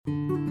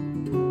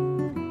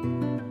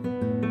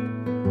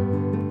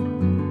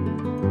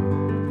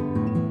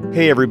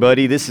Hey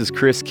everybody, this is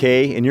Chris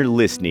Kay, and you're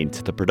listening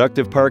to the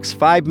Productive Parks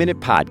 5-Minute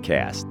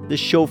Podcast, the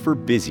show for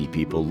busy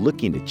people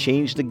looking to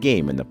change the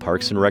game in the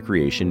parks and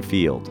recreation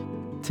field.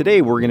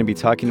 Today we're going to be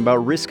talking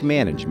about risk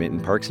management in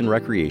parks and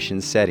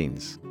recreation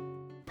settings.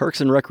 Parks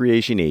and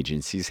recreation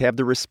agencies have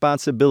the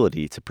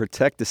responsibility to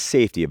protect the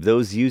safety of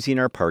those using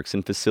our parks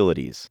and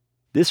facilities.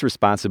 This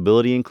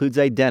responsibility includes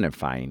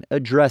identifying,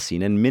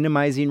 addressing, and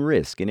minimizing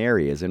risk in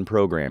areas and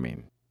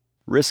programming.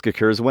 Risk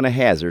occurs when a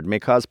hazard may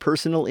cause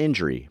personal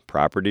injury,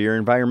 property or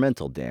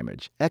environmental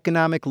damage,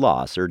 economic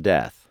loss, or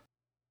death.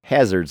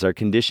 Hazards are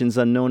conditions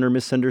unknown or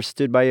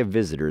misunderstood by a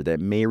visitor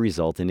that may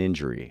result in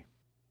injury.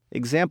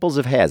 Examples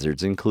of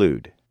hazards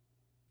include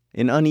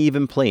an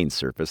uneven playing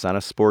surface on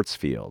a sports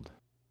field,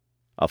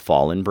 a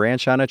fallen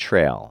branch on a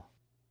trail,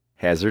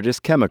 hazardous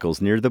chemicals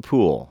near the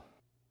pool,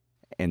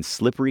 and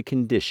slippery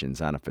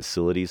conditions on a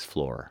facility's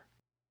floor.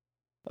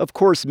 Of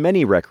course,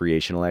 many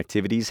recreational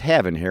activities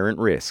have inherent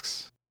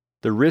risks.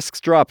 The risks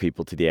draw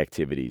people to the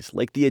activities,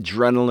 like the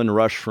adrenaline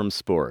rush from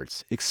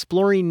sports,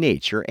 exploring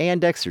nature,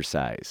 and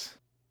exercise.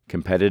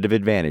 Competitive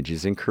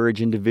advantages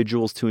encourage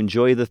individuals to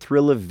enjoy the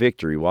thrill of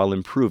victory while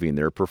improving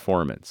their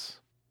performance.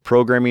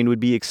 Programming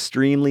would be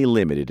extremely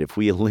limited if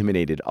we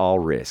eliminated all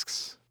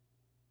risks.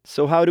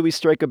 So how do we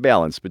strike a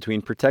balance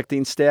between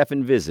protecting staff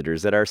and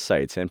visitors at our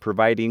sites and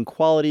providing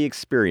quality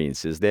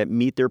experiences that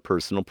meet their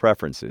personal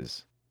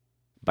preferences?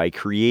 By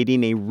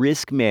creating a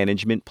risk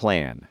management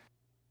plan.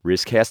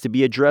 Risk has to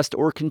be addressed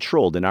or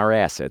controlled in our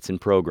assets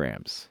and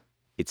programs.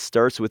 It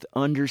starts with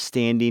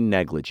understanding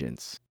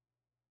negligence.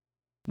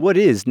 What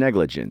is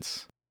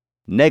negligence?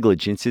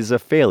 Negligence is a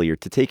failure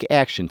to take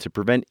action to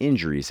prevent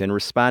injuries and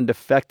respond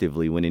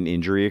effectively when an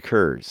injury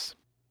occurs.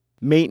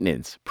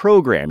 Maintenance,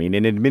 programming,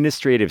 and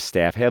administrative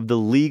staff have the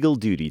legal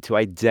duty to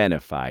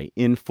identify,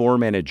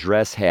 inform, and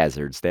address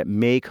hazards that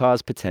may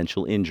cause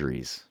potential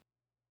injuries.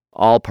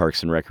 All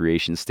parks and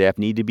recreation staff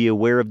need to be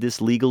aware of this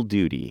legal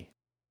duty.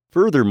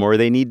 Furthermore,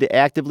 they need to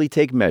actively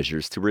take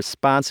measures to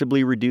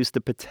responsibly reduce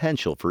the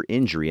potential for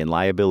injury and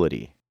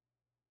liability.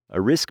 A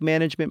risk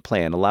management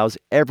plan allows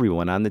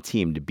everyone on the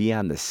team to be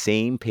on the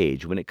same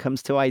page when it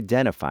comes to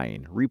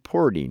identifying,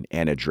 reporting,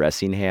 and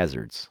addressing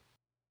hazards.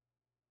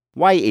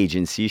 Why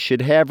agencies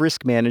should have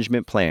risk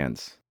management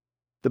plans.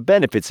 The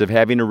benefits of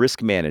having a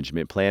risk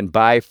management plan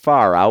by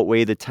far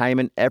outweigh the time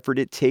and effort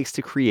it takes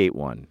to create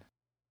one.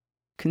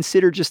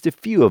 Consider just a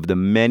few of the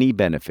many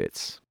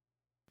benefits.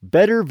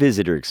 Better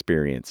visitor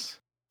experience.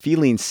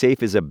 Feeling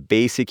safe is a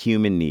basic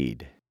human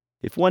need.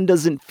 If one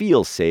doesn't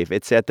feel safe,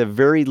 it's at the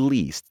very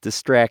least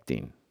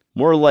distracting.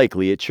 More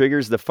likely, it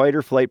triggers the fight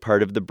or flight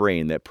part of the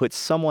brain that puts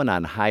someone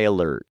on high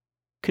alert.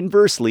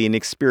 Conversely, an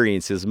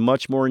experience is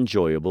much more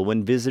enjoyable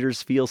when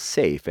visitors feel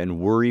safe and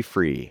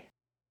worry-free.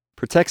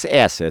 Protects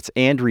assets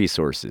and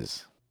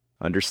resources.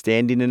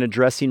 Understanding and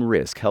addressing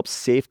risk helps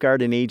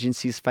safeguard an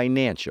agency's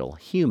financial,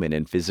 human,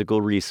 and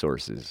physical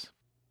resources.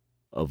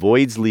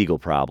 Avoids legal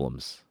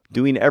problems.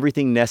 Doing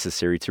everything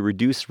necessary to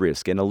reduce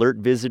risk and alert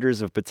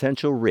visitors of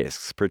potential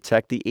risks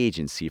protect the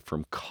agency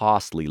from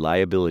costly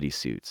liability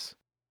suits.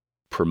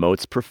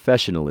 Promotes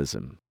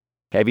professionalism.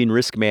 Having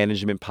risk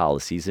management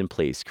policies in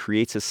place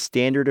creates a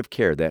standard of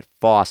care that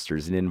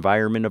fosters an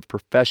environment of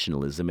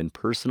professionalism and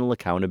personal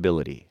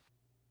accountability.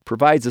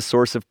 Provides a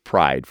source of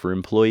pride for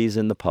employees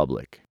and the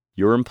public.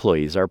 Your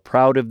employees are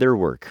proud of their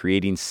work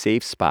creating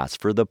safe spots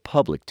for the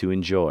public to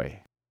enjoy.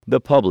 The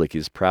public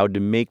is proud to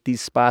make these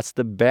spots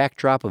the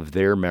backdrop of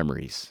their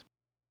memories.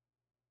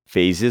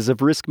 Phases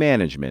of risk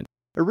management.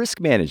 A risk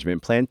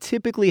management plan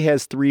typically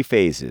has 3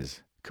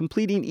 phases.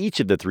 Completing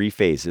each of the 3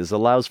 phases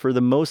allows for the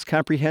most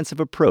comprehensive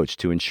approach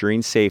to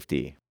ensuring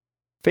safety.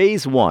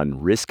 Phase 1,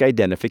 risk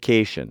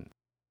identification.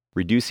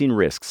 Reducing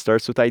risk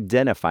starts with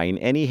identifying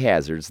any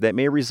hazards that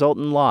may result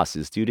in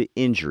losses due to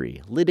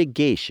injury,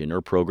 litigation, or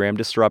program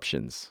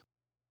disruptions.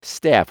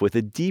 Staff with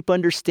a deep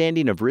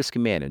understanding of risk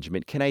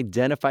management can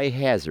identify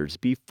hazards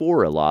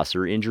before a loss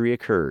or injury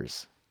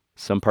occurs.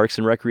 Some parks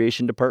and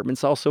recreation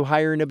departments also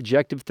hire an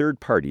objective third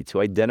party to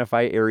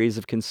identify areas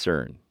of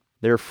concern.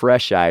 Their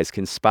fresh eyes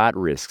can spot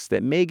risks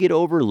that may get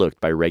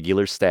overlooked by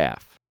regular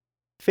staff.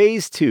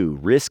 Phase 2,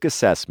 risk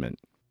assessment.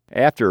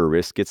 After a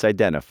risk gets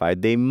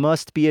identified, they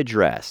must be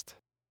addressed.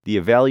 The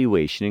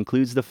evaluation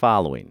includes the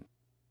following: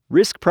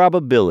 risk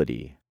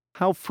probability,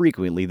 how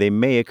frequently they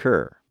may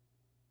occur.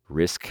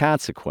 Risk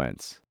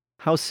consequence,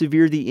 how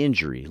severe the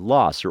injury,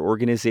 loss, or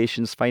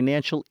organization's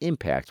financial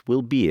impact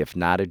will be if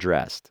not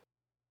addressed.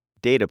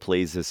 Data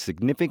plays a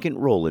significant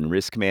role in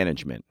risk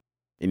management.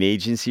 An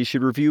agency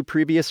should review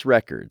previous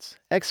records,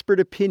 expert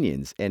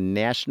opinions, and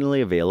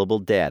nationally available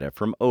data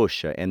from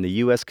OSHA and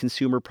the U.S.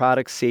 Consumer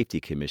Product Safety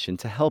Commission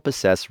to help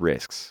assess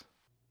risks.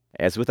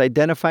 As with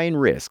identifying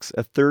risks,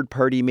 a third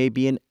party may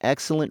be an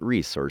excellent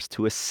resource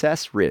to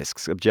assess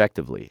risks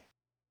objectively.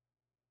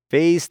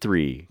 Phase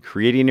 3,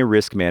 creating a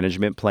risk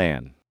management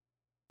plan.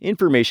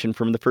 Information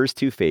from the first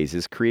 2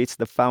 phases creates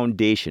the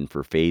foundation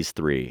for Phase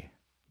 3.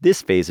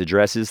 This phase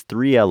addresses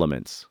 3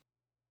 elements: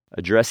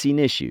 addressing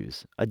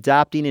issues,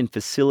 adopting and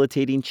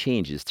facilitating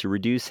changes to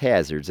reduce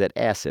hazards at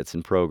assets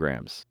and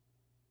programs.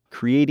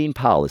 creating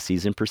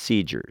policies and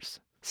procedures,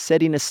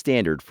 setting a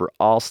standard for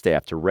all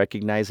staff to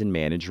recognize and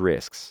manage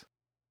risks,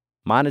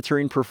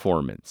 monitoring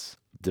performance,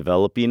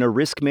 developing a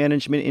risk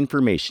management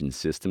information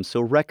system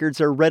so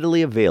records are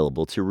readily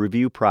available to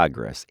review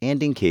progress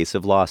and in case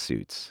of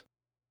lawsuits.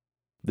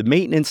 The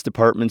maintenance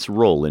department's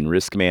role in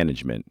risk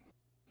management.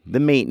 The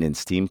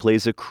maintenance team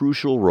plays a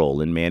crucial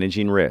role in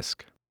managing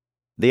risk.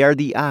 They are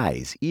the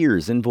eyes,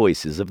 ears, and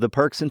voices of the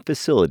parks and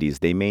facilities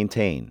they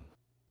maintain.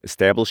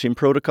 Establishing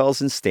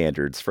protocols and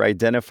standards for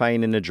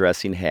identifying and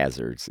addressing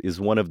hazards is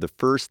one of the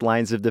first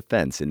lines of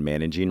defense in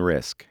managing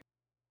risk.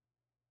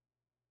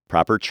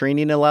 Proper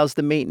training allows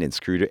the maintenance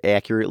crew to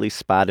accurately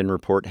spot and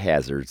report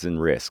hazards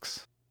and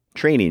risks.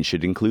 Training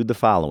should include the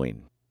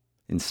following: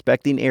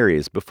 inspecting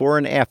areas before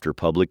and after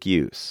public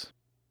use,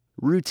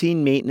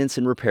 routine maintenance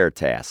and repair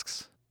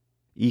tasks,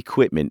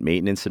 equipment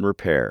maintenance and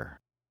repair,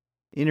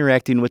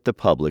 interacting with the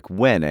public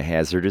when a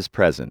hazard is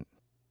present,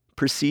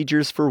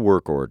 procedures for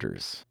work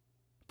orders,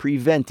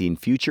 preventing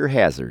future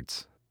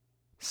hazards,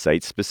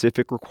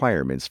 site-specific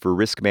requirements for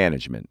risk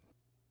management.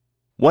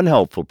 One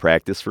helpful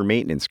practice for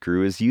maintenance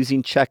crew is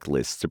using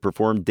checklists to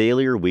perform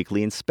daily or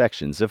weekly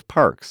inspections of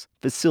parks,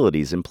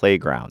 facilities, and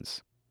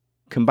playgrounds.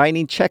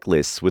 Combining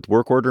checklists with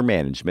work order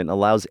management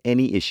allows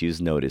any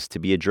issues noticed to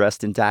be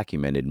addressed and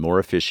documented more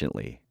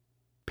efficiently.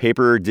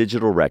 Paper or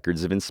digital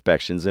records of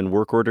inspections and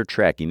work order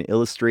tracking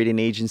illustrate an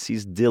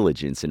agency's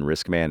diligence in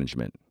risk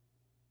management.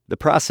 The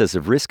process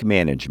of risk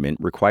management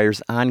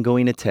requires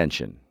ongoing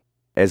attention.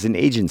 As an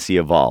agency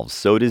evolves,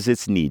 so does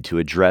its need to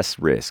address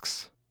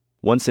risks.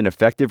 Once an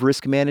effective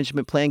risk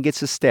management plan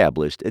gets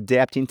established,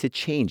 adapting to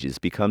changes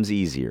becomes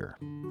easier.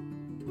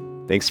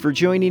 Thanks for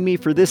joining me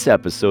for this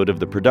episode of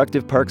the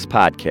Productive Parks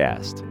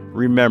Podcast.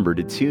 Remember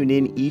to tune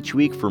in each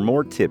week for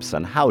more tips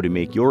on how to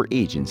make your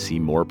agency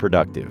more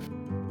productive.